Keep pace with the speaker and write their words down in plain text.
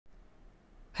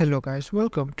Hello guys,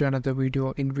 welcome to another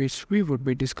video in which we would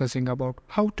be discussing about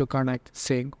how to connect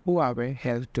sync Huawei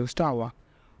Health to Strava.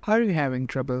 Are you having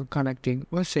trouble connecting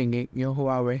or syncing your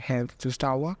Huawei Health to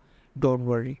Strava? Don't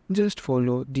worry, just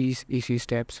follow these easy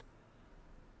steps.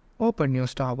 Open your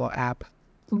Strava app,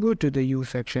 go to the Use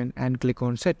section and click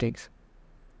on Settings,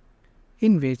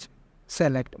 in which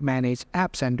select Manage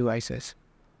Apps and Devices.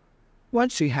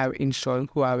 Once you have installed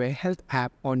Huawei Health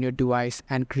app on your device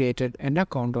and created an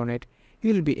account on it,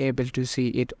 you'll be able to see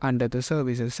it under the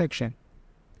Services section.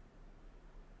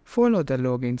 Follow the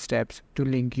login steps to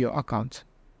link your accounts.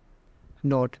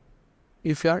 Note: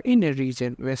 if you are in a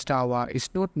region where Strava is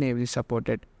not natively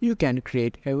supported, you can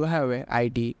create a Huawei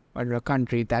ID or a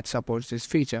country that supports this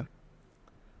feature.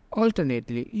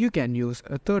 Alternately, you can use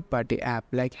a third-party app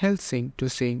like HealthSync to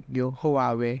sync your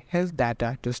Huawei Health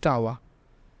data to Strava.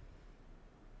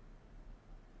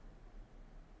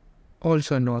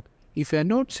 Also note, if you are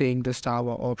not seeing the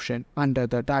Strava option under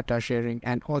the data sharing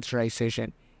and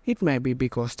authorization, it may be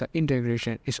because the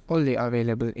integration is only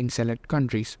available in select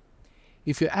countries.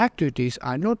 If your activities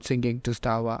are not syncing to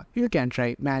Strava, you can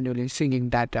try manually syncing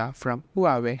data from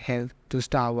Huawei Health to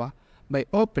Strava by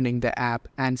opening the app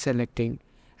and selecting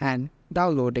and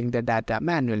downloading the data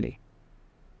manually.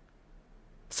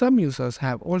 Some users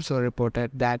have also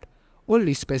reported that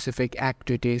only specific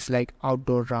activities like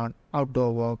outdoor run,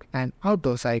 outdoor work, and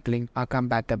outdoor cycling are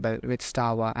compatible with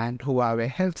Strava and Huawei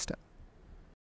Health